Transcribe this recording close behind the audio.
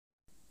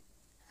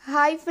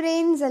Hi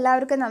friends,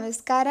 എല്ലാവർക്കും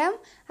നമസ്കാരം.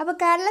 അപ്പോൾ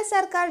കേരള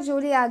സർക്കാർ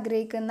ജോലി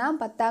ആഗ്രഹിക്കുന്ന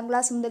 10ാം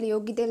ക്ലാസ് മുതൽ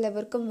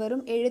യോഗ്യതയുള്ളവർക്കും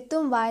വെറും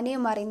എഴുത്തും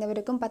വായനയും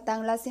അറിയുന്നവർക്കും 10ാം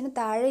ക്ലാസ്സിന്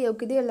താഴെ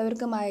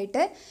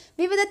യോഗ്യതയുള്ളവർക്കുമായിട്ട്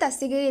വിവിധ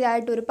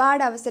തസ്തികയിലായിട്ട്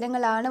ഒരുപാട്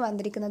അവസരങ്ങളാണ്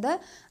വന്നിരിക്കുന്നത്.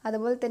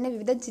 അതുപോലെ തന്നെ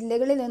വിവിധ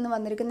ജില്ലകളിൽ നിന്ന്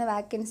വന്നിരിക്കുന്ന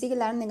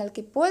വാക്കൻസികളാണ്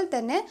നിങ്ങൾക്കിപ്പോൾ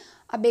തന്നെ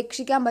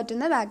അപേക്ഷിക്കാൻ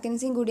പറ്റുന്ന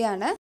വാക്കൻസിയും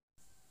കൂടിയാണ്.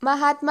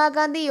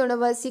 മഹാത്മാഗാന്ധി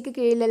യൂണിവേഴ്സിറ്റിക്ക്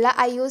കീഴിലുള്ള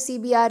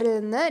IOCBRൽ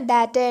നിന്ന്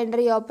ഡാറ്റ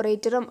എൻട്രി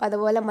ഓപ്പറേറ്ററും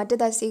അതുപോലെ മറ്റ്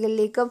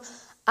തസ്തികകളിലേക്കും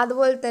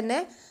അതുപോലെ തന്നെ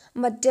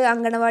മറ്റ്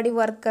അംഗനവാടി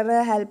വർക്കർ,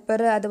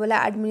 ഹെൽപ്പർ, അതുപോലെ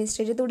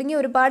അഡ്മിനിസ്ട്രേറ്റർ തുടങ്ങിയ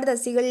ഒരുപാട്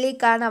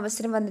തസ്തികകളിലേക്കാണ്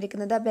അവസരം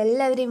വന്നിരിക്കുന്നത്. അപ്പോൾ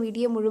എല്ലാവരും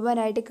വീഡിയോ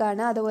മുഴുവനായിട്ട്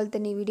കാണുക. അതുപോലെ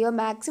തന്നെ ഈ വീഡിയോ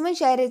മാക്സിമം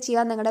ഷെയർ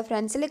ചെയ്യുക, നിങ്ങളുടെ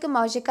ഫ്രണ്ട്സിലേക്കും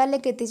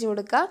ആവശ്യക്കാരിലേക്ക് എത്തിച്ചു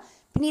കൊടുക്കുക.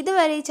 പിന്നെ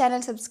ഇതുവരെ ഈ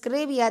ചാനൽ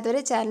സബ്സ്ക്രൈബ് ചെയ്യാത്തവർ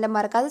ചാനൽ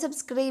മറക്കാതെ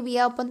സബ്സ്ക്രൈബ്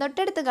ചെയ്യുക. ഒപ്പം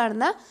തൊട്ടടുത്ത്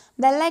കാണുന്ന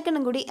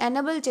ബെല്ലൈക്കണും കൂടി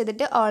എനേബിൾ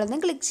ചെയ്തിട്ട് ഓളെന്ന്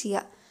ക്ലിക്ക്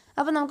ചെയ്യുക.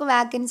 അപ്പോൾ നമുക്ക്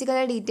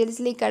വാക്കൻസികളുടെ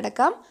ഡീറ്റെയിൽസിലേക്ക്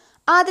കടക്കാം.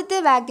 ആദ്യത്തെ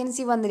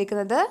വാക്കൻസി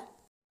വന്നിരിക്കുന്നത്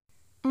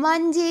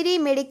മഞ്ചേരി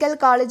മെഡിക്കൽ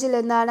കോളേജിൽ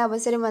നിന്നാണ്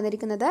അവസരം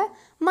വന്നിരിക്കുന്നത്.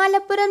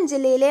 മലപ്പുറം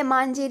ജില്ലയിലെ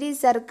മഞ്ചേരി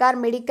സർക്കാർ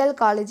മെഡിക്കൽ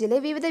കോളേജിലെ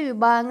വിവിധ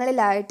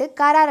വിഭാഗങ്ങളിലായിട്ട്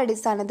കരാർ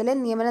അടിസ്ഥാനത്തിൽ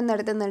നിയമനം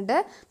നടത്തുന്നുണ്ട്.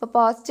 അപ്പോൾ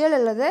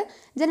പോസ്റ്റുകളുള്ളത്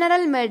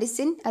ജനറൽ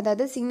മെഡിസിൻ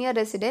അതായത് സീനിയർ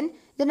റെസിഡൻറ്റ്,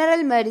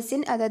 ജനറൽ മെഡിസിൻ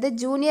അതായത്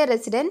ജൂനിയർ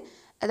റെസിഡൻറ്റ്,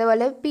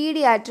 അതുപോലെ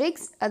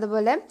പീഡിയാട്രിക്സ്,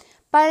 അതുപോലെ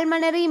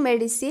pulmonary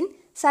medicine,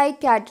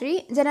 psychiatry,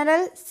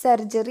 general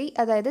surgery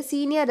അതായത്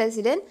സീനിയർ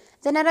റെസിഡൻറ്റ്,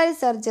 ജനറൽ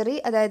സർജറി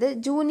അതായത്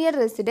ജൂനിയർ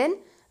റെസിഡൻറ്റ്,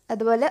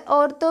 അതുപോലെ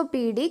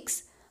ഓർത്തോപീഡിക്സ്,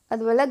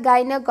 അതുപോലെ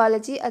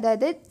ഗൈനക്കോളജി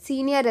അതായത്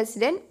senior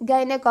resident,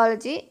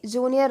 gynaecology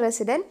junior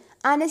resident,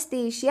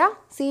 anaesthesia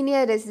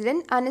senior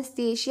resident,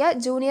 anaesthesia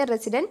junior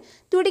resident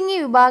തുടങ്ങിയ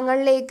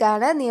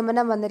വിഭാഗങ്ങളിലേക്കാണ്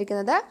നിയമനം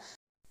വന്നിരിക്കുന്നത്.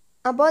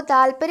 അപ്പോൾ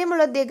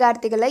താല്പര്യമുള്ള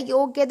ഉദ്യോഗാർത്ഥികളെ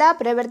യോഗ്യത,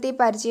 പ്രവൃത്തി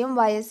പരിചയം,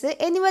 വയസ്സ്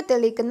എന്നിവ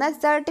തെളിയിക്കുന്ന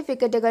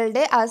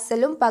സർട്ടിഫിക്കറ്റുകളുടെ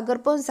അസലും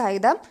പകർപ്പും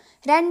സഹിതം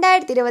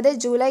 2020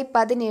 ജൂലൈ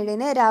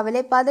 17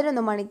 രാവിലെ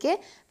 11 മണിക്ക്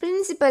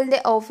പ്രിൻസിപ്പലിൻ്റെ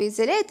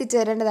ഓഫീസിൽ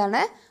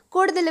എത്തിച്ചേരേണ്ടതാണ്.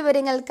 കൂടുതൽ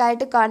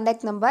വിവരങ്ങൾക്കായിട്ട്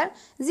കോൺടാക്ട് നമ്പർ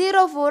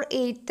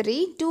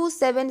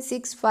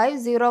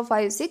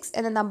 0483276556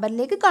 എന്ന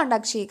നമ്പറിലേക്ക്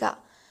കോൺടാക്ട് ചെയ്യുക.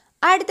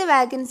 അടുത്ത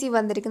വാക്കൻസി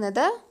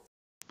വന്നിരിക്കുന്നത്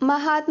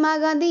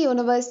മഹാത്മാഗാന്ധി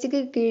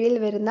യൂണിവേഴ്സിറ്റിക്ക് കീഴിൽ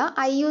വരുന്ന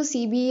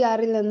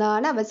IOCBRൽ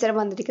നിന്നാണ് അവസരം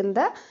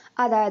വന്നിരിക്കുന്നത്.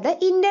 അതായത്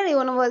Inter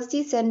university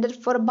centre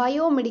for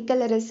biomedical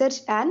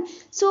research and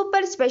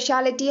super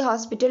speciality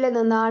ഹോസ്പിറ്റലിൽ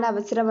നിന്നാണ്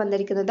അവസരം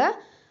വന്നിരിക്കുന്നത്.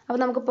 അപ്പോൾ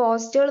നമുക്ക്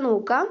പോസ്റ്റുകൾ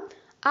നോക്കാം.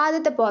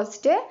 ആദ്യത്തെ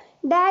പോസ്റ്റ്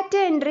ഡാറ്റ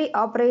എൻട്രി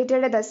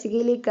ഓപ്പറേറ്ററുടെ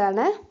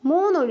തസ്തികയിലേക്കാണ്.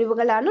 3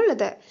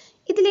 ഒഴിവുകളാണുള്ളത്.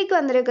 ഇതിലേക്ക്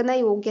വന്നിരിക്കുന്ന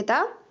യോഗ്യത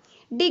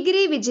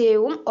ഡിഗ്രി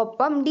വിജയവും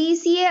ഒപ്പം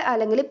DCA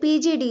അല്ലെങ്കിൽ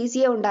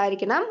PGDCA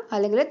ഉണ്ടായിരിക്കണം,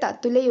 അല്ലെങ്കിൽ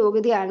തത്തുല്യ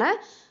യോഗ്യതയാണ്.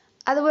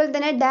 അതുപോലെ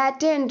തന്നെ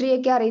ഡാറ്റ എൻട്രി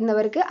ഒക്കെ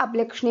അറിയുന്നവർക്ക്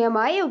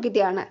അഭിലഷണീയമായ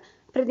യോഗ്യതയാണ്.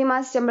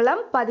 പ്രതിമാസ ശമ്പളം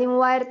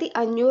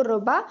 13,500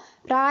 രൂപ.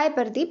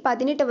 പ്രായപരിധി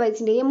 18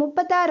 വയസ്സിൻ്റെയും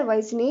 36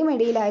 വയസ്സിൻ്റെയും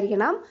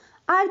ഇടയിലായിരിക്കണം.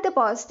 അടുത്ത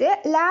പോസ്റ്റ്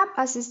ലാബ്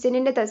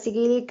അസിസ്റ്റന്റിന്റെ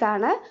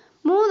തസ്തികയിലേക്കാണ്.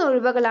 3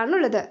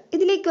 ഒഴിവുകളാണുള്ളത്.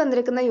 ഇതിലേക്ക്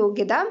വന്നിരിക്കുന്ന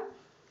യോഗ്യത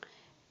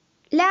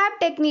ലാബ്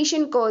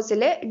ടെക്നീഷ്യൻ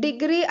കോഴ്സിൽ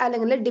ഡിഗ്രി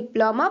അല്ലെങ്കിൽ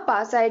ഡിപ്ലോമ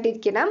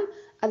പാസ്സായിട്ടിരിക്കണം.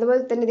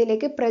 അതുപോലെ തന്നെ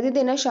ഇതിലേക്ക്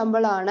പ്രതിദിന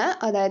ശമ്പളമാണ്,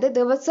 അതായത്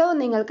ദിവസവും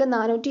നിങ്ങൾക്ക്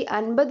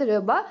 450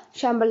 രൂപ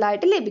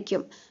ശമ്പളമായിട്ട്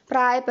ലഭിക്കും.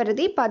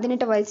 പ്രായപരിധി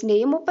 18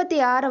 വയസ്സിൻ്റെയും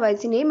 36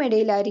 വയസ്സിൻ്റെയും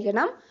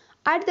ഇടയിലായിരിക്കണം.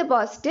 അടുത്ത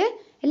പോസ്റ്റ്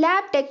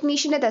ലാബ്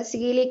ടെക്നീഷ്യൻ്റെ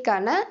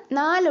തസ്തികയിലേക്കാണ്.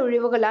 4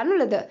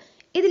 ഒഴിവുകളാണുള്ളത്.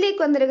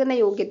 ഇതിലേക്ക് വന്നിരിക്കുന്ന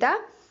യോഗ്യത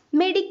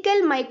medical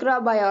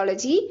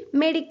microbiology,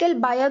 medical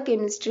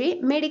biochemistry,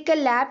 medical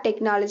lab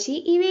technology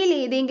ഇവയിൽ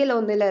ഏതെങ്കിലും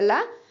ഒന്നിലുള്ള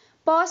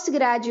പോസ്റ്റ്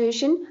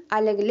ഗ്രാജുവേഷൻ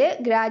അല്ലെങ്കിൽ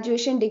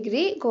ഗ്രാജുവേഷൻ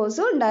ഡിഗ്രി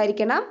കോഴ്സും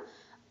ഉണ്ടായിരിക്കണം.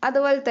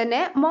 അതുപോലെ തന്നെ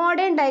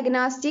മോഡേൺ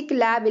ഡയഗ്നോസ്റ്റിക്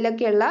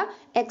ലാബിലൊക്കെയുള്ള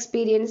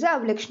എക്സ്പീരിയൻസ്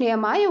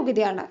അഭിലഷണീയമായ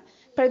യോഗ്യതയാണ്.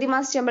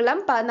 പ്രതിമാസ ശമ്പളം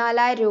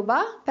 14,000 രൂപ.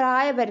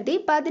 പ്രായപരിധി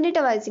 18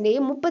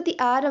 വയസ്സിൻ്റെയും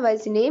 36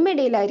 വയസ്സിൻ്റെയും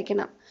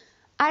ഇടയിലായിരിക്കണം.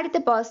 അടുത്ത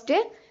പോസ്റ്റ്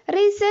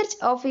റിസർച്ച്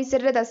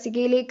ഓഫീസറുടെ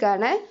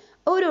തസ്തികയിലേക്കാണ്.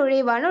 1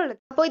 ഒഴിവാണ് ഉള്ളത്.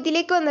 അപ്പോൾ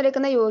ഇതിലേക്ക്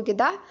വന്നിരിക്കുന്ന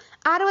യോഗ്യത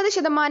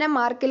 60%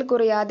 മാർക്കിൽ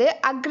കുറയാതെ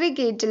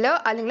അഗ്രിഗേറ്റിലോ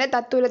അല്ലെങ്കിൽ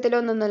തത്തുല്യത്തിലോ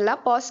നിന്നുള്ള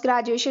പോസ്റ്റ്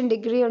ഗ്രാജുവേഷൻ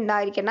ഡിഗ്രി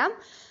ഉണ്ടായിരിക്കണം.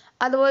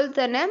 അതുപോലെ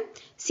തന്നെ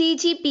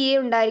CGPA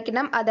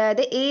ഉണ്ടായിരിക്കണം,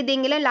 അതായത്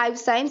ഏതെങ്കിലും ലൈഫ്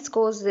സയൻസ്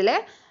കോഴ്സിൽ,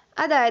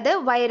 അതായത്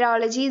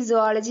virology,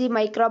 zoology,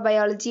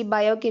 microbiology,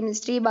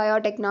 biochemistry,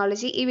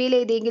 biotechnology ഇവയിൽ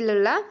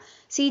ഏതെങ്കിലുമുള്ള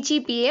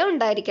CGPA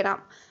ഉണ്ടായിരിക്കണം.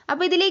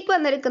 അപ്പോൾ ഇതിലേക്ക്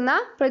വന്നിരിക്കുന്ന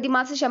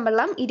പ്രതിമാസ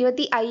ശമ്പളം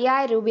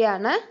 25,000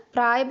 രൂപയാണ്.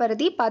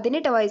 പ്രായപരിധി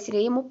 18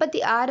 വയസ്സിൻ്റെയും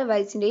 36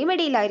 വയസ്സിൻ്റെയും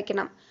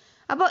ഇടയിലായിരിക്കണം.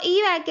 അപ്പോൾ ഈ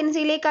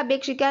വാക്കൻസിയിലേക്ക്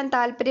അപേക്ഷിക്കാൻ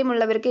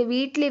താല്പര്യമുള്ളവർക്ക്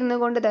വീട്ടിലിരുന്നു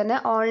കൊണ്ട് തന്നെ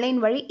ഓൺലൈൻ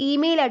വഴി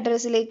ഇമെയിൽ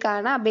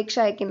അഡ്രസ്സിലേക്കാണ് അപേക്ഷ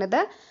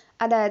അയക്കേണ്ടത്.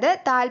 അതായത്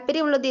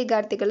താല്പര്യമുള്ള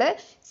ഉദ്യോഗാർത്ഥികൾ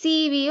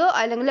CVയോ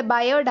അല്ലെങ്കിൽ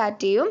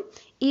ബയോഡാറ്റയും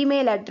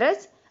ഇമെയിൽ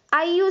അഡ്രസ്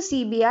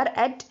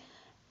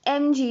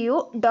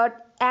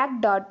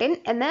iucbr@mgu.ac.in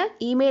എന്ന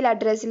ഇമെയിൽ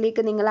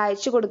അഡ്രസ്സിലേക്ക് നിങ്ങൾ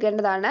അയച്ചു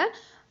കൊടുക്കേണ്ടതാണ്.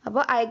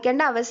 അപ്പോൾ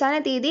അയക്കേണ്ട അവസാന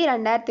തീയതി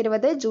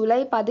 2020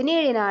 ജൂലൈ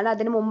 17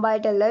 അതിന്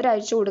മുമ്പായിട്ട് എല്ലാവരും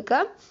അയച്ചു കൊടുക്കുക.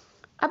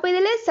 അപ്പോൾ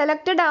ഇതിൽ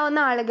സെലക്റ്റഡ് ആവുന്ന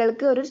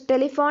ആളുകൾക്ക് ഒരു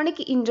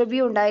ടെലിഫോണിക്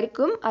ഇൻ്റർവ്യൂ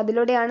ഉണ്ടായിരിക്കും.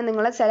 അതിലൂടെയാണ്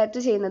നിങ്ങളെ സെലക്ട്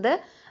ചെയ്യുന്നത്.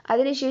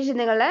 അതിനുശേഷം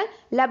നിങ്ങളെ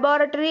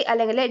ലബോറട്ടറി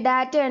അല്ലെങ്കിൽ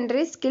ഡാറ്റ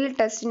എൻട്രി സ്കിൽ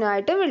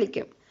ടെസ്റ്റിനായിട്ട്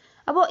വിളിക്കും.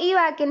 അപ്പോൾ ഈ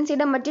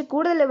വാക്കൻസിയുടെ മറ്റ്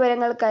കൂടുതൽ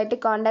വിവരങ്ങൾക്കായിട്ട്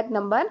കോൺടാക്ട്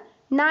നമ്പർ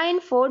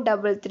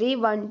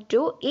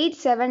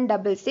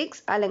 9433128766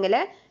 അല്ലെങ്കിൽ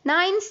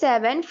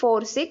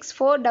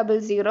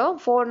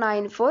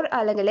 9746400494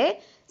 അല്ലെങ്കിൽ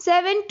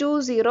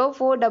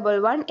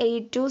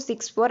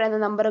 7204118264 എന്ന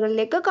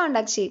നമ്പറുകളിലേക്ക്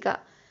കോൺടാക്ട് ചെയ്യുക.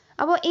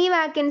 അപ്പോൾ ഈ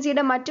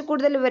വാക്കൻസിയുടെ മറ്റു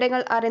കൂടുതൽ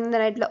വിവരങ്ങൾ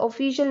അറിയുന്നതിനായിട്ടുള്ള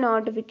official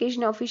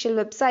notification official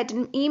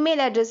വെബ്സൈറ്റിനും email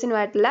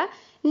അഡ്രസ്സിനുമായിട്ടുള്ള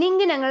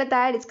link ഞങ്ങൾ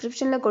താഴെ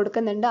ഡിസ്ക്രിപ്ഷനിൽ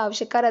കൊടുക്കുന്നുണ്ട്.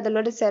 ആവശ്യക്കാർ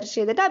അതിലൂടെ സെർച്ച്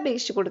ചെയ്തിട്ട്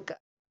അപേക്ഷിച്ച് കൊടുക്കുക.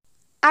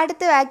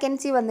 അടുത്ത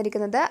വാക്കൻസി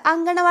വന്നിരിക്കുന്നത്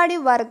അങ്കണവാടി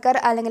വർക്കർ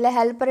അല്ലെങ്കിൽ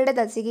ഹെൽപ്പറുടെ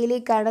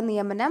തസ്തികയിലേക്കാണ്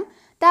നിയമനം.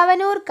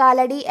 തവനൂർ,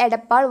 കാലടി,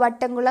 എടപ്പാൾ,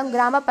 വട്ടംകുളം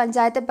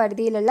ഗ്രാമപഞ്ചായത്ത്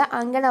പരിധിയിലുള്ള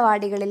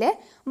അങ്കണവാടികളിലെ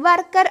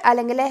വർക്കർ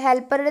അല്ലെങ്കിൽ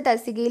ഹെൽപ്പറുടെ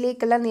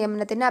തസ്തികയിലേക്കുള്ള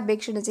നിയമനത്തിന്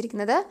അപേക്ഷ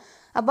ക്ഷണിച്ചിരിക്കുന്നത്.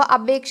 അപ്പോൾ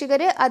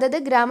അപേക്ഷകർ അതത്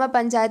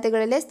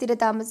ഗ്രാമപഞ്ചായത്തുകളിലെ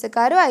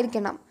സ്ഥിരതാമസക്കാരും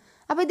ആയിരിക്കണം.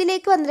 അപ്പോൾ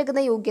ഇതിലേക്ക്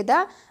വന്നിരിക്കുന്ന യോഗ്യത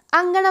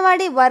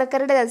അങ്കണവാടി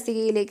വർക്കറുടെ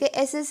തസ്തികയിലേക്ക്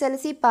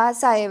SSLC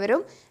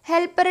പാസ്സായവരും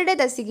ഹെൽപ്പറുടെ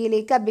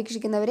തസ്തികയിലേക്ക്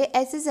അപേക്ഷിക്കുന്നവർ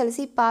SSLC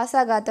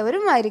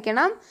പാസ്സാകാത്തവരും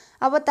ആയിരിക്കണം.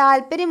 അപ്പോൾ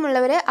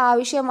താല്പര്യമുള്ളവർ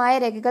ആവശ്യമായ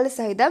രേഖകൾ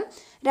സഹിതം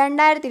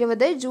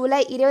 2020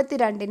 ജൂലൈ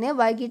 22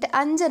 വൈകിട്ട്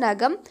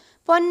 5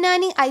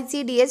 പൊന്നാനി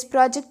ICDS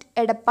പ്രോജക്റ്റ്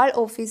എടപ്പാൾ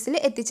ഓഫീസിൽ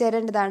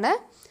എത്തിച്ചേരേണ്ടതാണ്.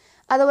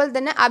 അതുപോലെ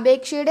തന്നെ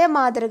അപേക്ഷയുടെ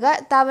മാതൃക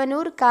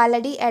തവനൂർ,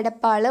 കാലടി,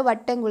 എടപ്പാൾ,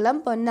 വട്ടംകുളം,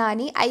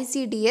 പൊന്നാനി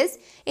ICDS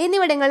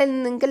എന്നിവിടങ്ങളിൽ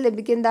നിങ്ങൾക്ക്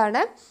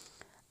ലഭിക്കുന്നതാണ്.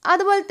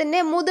 അതുപോലെ തന്നെ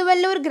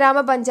മുതുവല്ലൂർ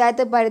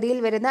ഗ്രാമപഞ്ചായത്ത് പരിധിയിൽ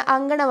വരുന്ന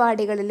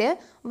അങ്കണവാടികളിൽ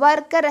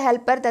വർക്കർ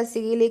ഹെൽപ്പർ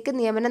തസ്തികയിലേക്ക്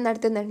നിയമനം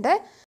നടത്തുന്നുണ്ട്.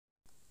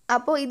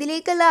 അപ്പോൾ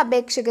ഇതിലേക്കുള്ള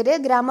അപേക്ഷകർ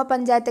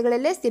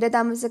ഗ്രാമപഞ്ചായത്തുകളിലെ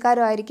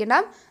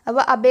സ്ഥിരതാമസക്കാരായിരിക്കണം.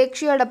 അപ്പോൾ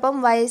അപേക്ഷയോടൊപ്പം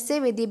വയസ്സ്,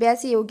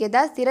 വിദ്യാഭ്യാസ യോഗ്യത,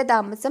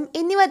 സ്ഥിരതാമസം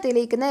എന്നിവ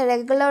തെളിയിക്കുന്ന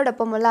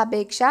രേഖകളോടൊപ്പമുള്ള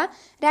അപേക്ഷ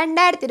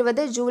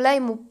 2020 ജൂലൈ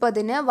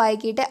 30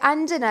 വൈകിട്ട്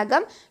 5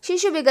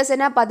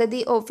 ശിശുവികസന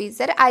പദ്ധതി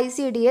ഓഫീസർ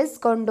ICDS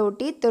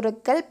കൊണ്ടോട്ടി,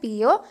 തുറക്കൽ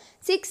PO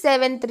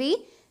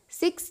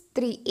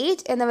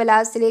 673638 എന്ന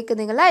വിലാസത്തിലേക്ക്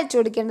നിങ്ങൾ അയച്ചു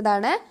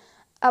കൊടുക്കേണ്ടതാണ്.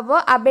 അപ്പോൾ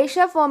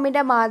അപേക്ഷാ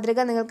ഫോമിൻ്റെ മാതൃക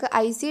നിങ്ങൾക്ക്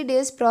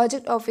ICDS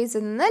പ്രോജക്റ്റ്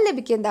ഓഫീസിൽ നിന്ന്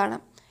ലഭിക്കുന്നതാണ്.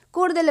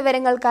 കൂടുതൽ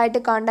വിവരങ്ങൾക്കായിട്ട്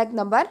കോൺടാക്ട്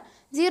നമ്പർ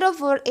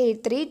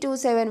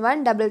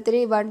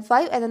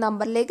 0483271315 എന്ന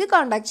നമ്പറിലേക്ക്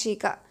കോൺടാക്ട്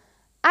ചെയ്യുക.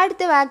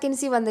 അടുത്ത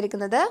വാക്കൻസി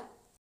വന്നിരിക്കുന്നത്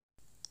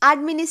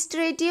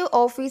അഡ്മിനിസ്ട്രേറ്റീവ്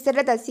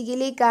ഓഫീസറുടെ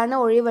തസ്തികയിലേക്കാണ്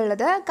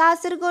ഒഴിവുള്ളത്.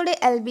 കാസർഗോഡ്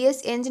LBS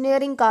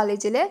എഞ്ചിനീയറിംഗ്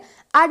കോളേജിൽ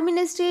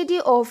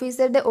അഡ്മിനിസ്ട്രേറ്റീവ്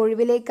ഓഫീസറുടെ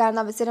ഒഴിവിലേക്കാണ്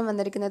അവസരം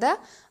വന്നിരിക്കുന്നത്.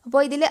 അപ്പോൾ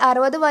ഇതിൽ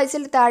 60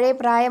 വയസ്സിൽ താഴെ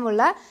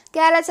പ്രായമുള്ള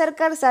കേരള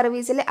സർക്കാർ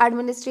സർവീസിലെ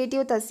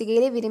അഡ്മിനിസ്ട്രേറ്റീവ്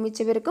തസ്തികയിൽ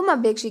വിരമിച്ചവർക്കും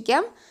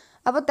അപേക്ഷിക്കാം.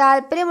 അപ്പോൾ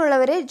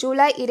താല്പര്യമുള്ളവർ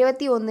ജൂലൈ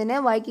 21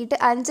 വൈകിട്ട്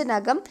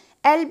 5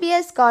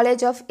 LBS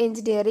college of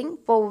engineering,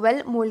 Powell,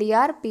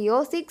 Muliyar PO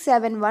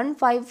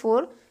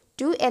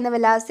 671542 എന്ന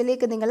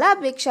വിലാസത്തിലേക്ക് നിങ്ങൾ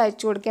അപേക്ഷ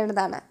അയച്ചു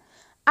കൊടുക്കേണ്ടതാണ്.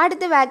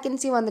 അടുത്ത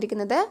വാക്കൻസി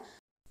വന്നിരിക്കുന്നത്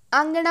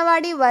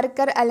അങ്കണവാടി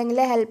വർക്കർ അല്ലെങ്കിൽ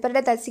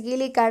ഹെൽപ്പറുടെ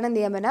തസ്തികയിലേക്കാണ്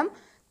നിയമനം.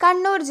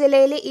 കണ്ണൂർ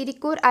ജില്ലയിലെ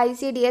ഇരിക്കൂർ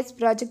ICDS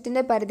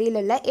പ്രോജക്റ്റിൻ്റെ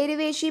പരിധിയിലുള്ള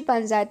എരുവേശി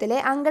പഞ്ചായത്തിലെ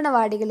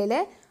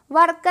അങ്കണവാടികളിലെ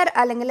വർക്കർ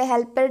അല്ലെങ്കിൽ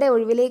ഹെൽപ്പറുടെ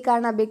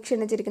ഒഴിവിലേക്കാണ് അപേക്ഷ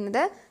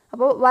ക്ഷണിച്ചിരിക്കുന്നത്.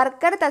 അപ്പോൾ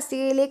വർക്കർ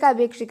തസ്തികയിലേക്ക്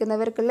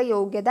അപേക്ഷിക്കുന്നവർക്കുള്ള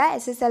യോഗ്യത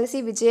SSLC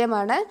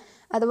വിജയമാണ്.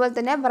 അതുപോലെ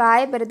തന്നെ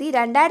പ്രായപരിധി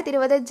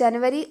 2020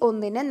 ജനുവരി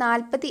 1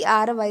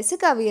 46 വയസ്സ്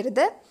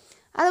കവിയരുത്.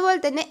 അതുപോലെ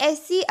തന്നെ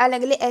SC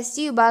അല്ലെങ്കിൽ ST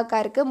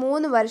വിഭാഗക്കാർക്ക്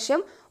 3 വർഷം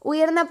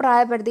ഉയർന്ന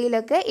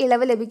പ്രായപരിധിയിലൊക്കെ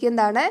ഇളവ്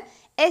ലഭിക്കുന്നതാണ്.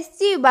 SC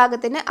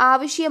വിഭാഗത്തിന്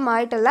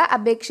ആവശ്യമായിട്ടുള്ള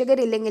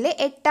അപേക്ഷകരില്ലെങ്കിൽ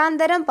 8ാം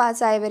തരം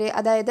പാസ്സായവരെ,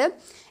 അതായത്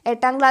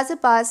 8ാം ക്ലാസ്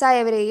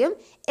പാസ്സായവരെയും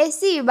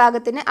SC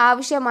വിഭാഗത്തിന്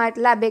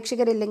ആവശ്യമായിട്ടുള്ള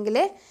അപേക്ഷകരില്ലെങ്കിൽ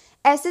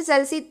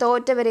SSLC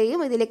തോറ്റവരെയും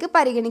ഇതിലേക്ക്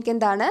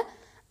പരിഗണിക്കുന്നതാണ്.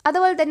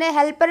 അതുപോലെ തന്നെ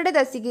ഹെൽപ്പറുടെ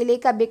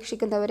തസ്തികയിലേക്ക്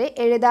അപേക്ഷിക്കുന്നവർ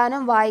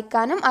എഴുതാനും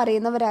വായിക്കാനും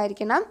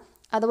അറിയുന്നവരായിരിക്കണം.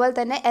 അതുപോലെ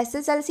തന്നെ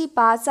SSLC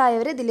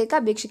പാസ്സായവർ ഇതിലേക്ക്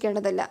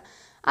അപേക്ഷിക്കേണ്ടതില്ല.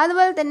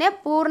 അതുപോലെ തന്നെ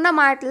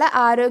പൂർണ്ണമായിട്ടുള്ള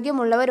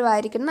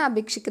ആരോഗ്യമുള്ളവരുമായിരിക്കണം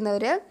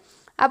അപേക്ഷിക്കുന്നവർ.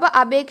 അപ്പോൾ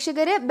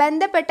അപേക്ഷകർ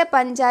ബന്ധപ്പെട്ട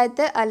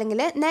പഞ്ചായത്ത് അല്ലെങ്കിൽ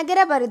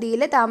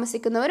നഗരപരിധിയിൽ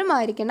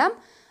താമസിക്കുന്നവരുമായിരിക്കണം.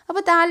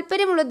 അപ്പോൾ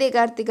താല്പര്യമുള്ള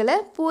ഉദ്യോഗാർത്ഥികൾ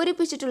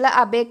പൂരിപ്പിച്ചിട്ടുള്ള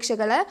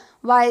അപേക്ഷകൾ,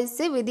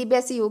 വയസ്സ്,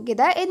 വിദ്യാഭ്യാസ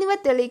യോഗ്യത എന്നിവ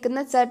തെളിയിക്കുന്ന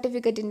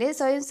സർട്ടിഫിക്കറ്റിൻ്റെ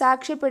സ്വയം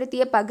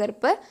സാക്ഷ്യപ്പെടുത്തിയ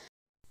പകർപ്പ്,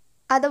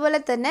 അതുപോലെ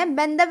തന്നെ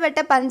ബന്ധപ്പെട്ട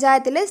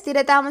പഞ്ചായത്തിൽ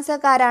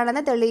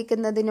സ്ഥിരതാമസക്കാരാണെന്ന്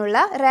തെളിയിക്കുന്നതിനുള്ള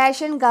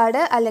റേഷൻ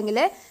കാർഡ് അല്ലെങ്കിൽ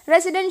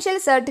റെസിഡൻഷ്യൽ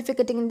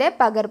സർട്ടിഫിക്കറ്റിൻ്റെ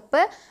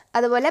പകർപ്പ്,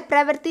 അതുപോലെ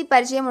പ്രവൃത്തി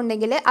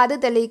പരിചയമുണ്ടെങ്കിൽ അത്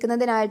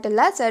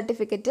തെളിയിക്കുന്നതിനായിട്ടുള്ള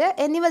സർട്ടിഫിക്കറ്റ്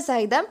എന്നിവ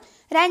സഹിതം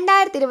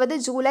 2020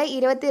 ജൂലൈ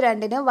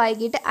 22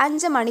 വൈകിട്ട്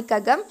 5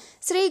 മണിക്കകം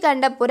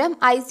ശ്രീകണ്ഠപുരം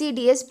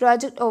ICDS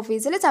പ്രോജക്റ്റ്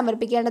ഓഫീസിൽ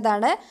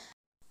സമർപ്പിക്കേണ്ടതാണ്.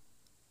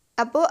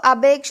 അപ്പോൾ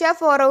അപേക്ഷാ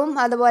ഫോറവും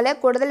അതുപോലെ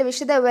കൂടുതൽ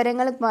വിശദ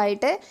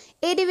വിവരങ്ങളുമായിട്ട്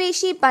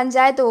എരുവേശി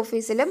പഞ്ചായത്ത്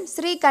ഓഫീസിലും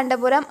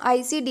ശ്രീകണ്ഠപുരം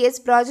ICDS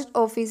പ്രോജക്റ്റ്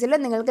ഓഫീസിലും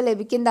നിങ്ങൾക്ക്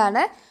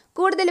ലഭിക്കുന്നതാണ്.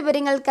 കൂടുതൽ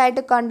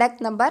വിവരങ്ങൾക്കായിട്ട്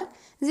കോൺടാക്ട് നമ്പർ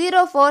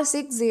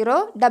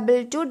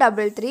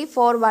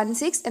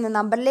 046022333416 എന്ന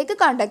നമ്പറിലേക്ക്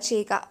കോൺടാക്ട്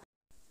ചെയ്യുക.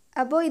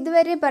 അപ്പോൾ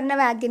ഇതുവരെ പറഞ്ഞ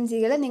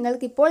വാക്കൻസികൾ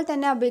നിങ്ങൾക്ക് ഇപ്പോൾ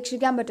തന്നെ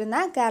അപേക്ഷിക്കാൻ പറ്റുന്ന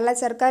കേരള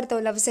സർക്കാർ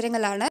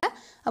തൊഴിലവസരങ്ങളാണ്.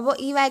 അപ്പോൾ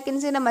ഈ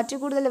വാക്കൻസിയുടെ മറ്റു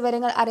കൂടുതൽ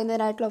വിവരങ്ങൾ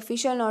അറിയുന്നതിനായിട്ടുള്ള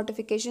ഒഫീഷ്യൽ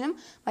നോട്ടിഫിക്കേഷനും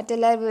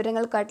മറ്റെല്ലാ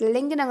വിവരങ്ങൾക്കായിട്ടുള്ള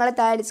ലിങ്ക് ഞങ്ങൾ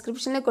താഴെ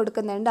ഡിസ്ക്രിപ്ഷനിൽ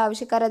കൊടുക്കുന്നുണ്ട്.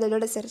 ആവശ്യക്കാർ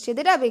അതിലൂടെ സെർച്ച്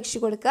ചെയ്തിട്ട്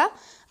അപേക്ഷിച്ച് കൊടുക്കുക.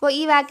 അപ്പോൾ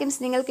ഈ വാക്കൻസി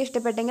നിങ്ങൾക്ക്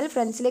ഇഷ്ടപ്പെട്ടെങ്കിൽ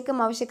ഫ്രണ്ട്സിലേക്കും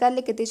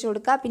ആവശ്യക്കാരിലേക്ക് എത്തിച്ചു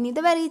കൊടുക്കുക. പിന്നെ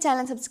ഇതുവരെ ഈ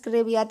ചാനൽ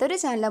സബ്സ്ക്രൈബ് ചെയ്യാത്തൊരു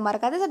ചാനൽ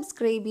മറക്കാതെ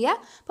സബ്സ്ക്രൈബ് ചെയ്യുക.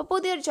 അപ്പോൾ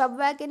പുതിയൊരു ജോബ്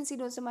വാക്കൻസി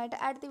ന്യൂസുമായിട്ട്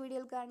അടുത്ത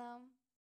വീഡിയോയിൽ കാണാം.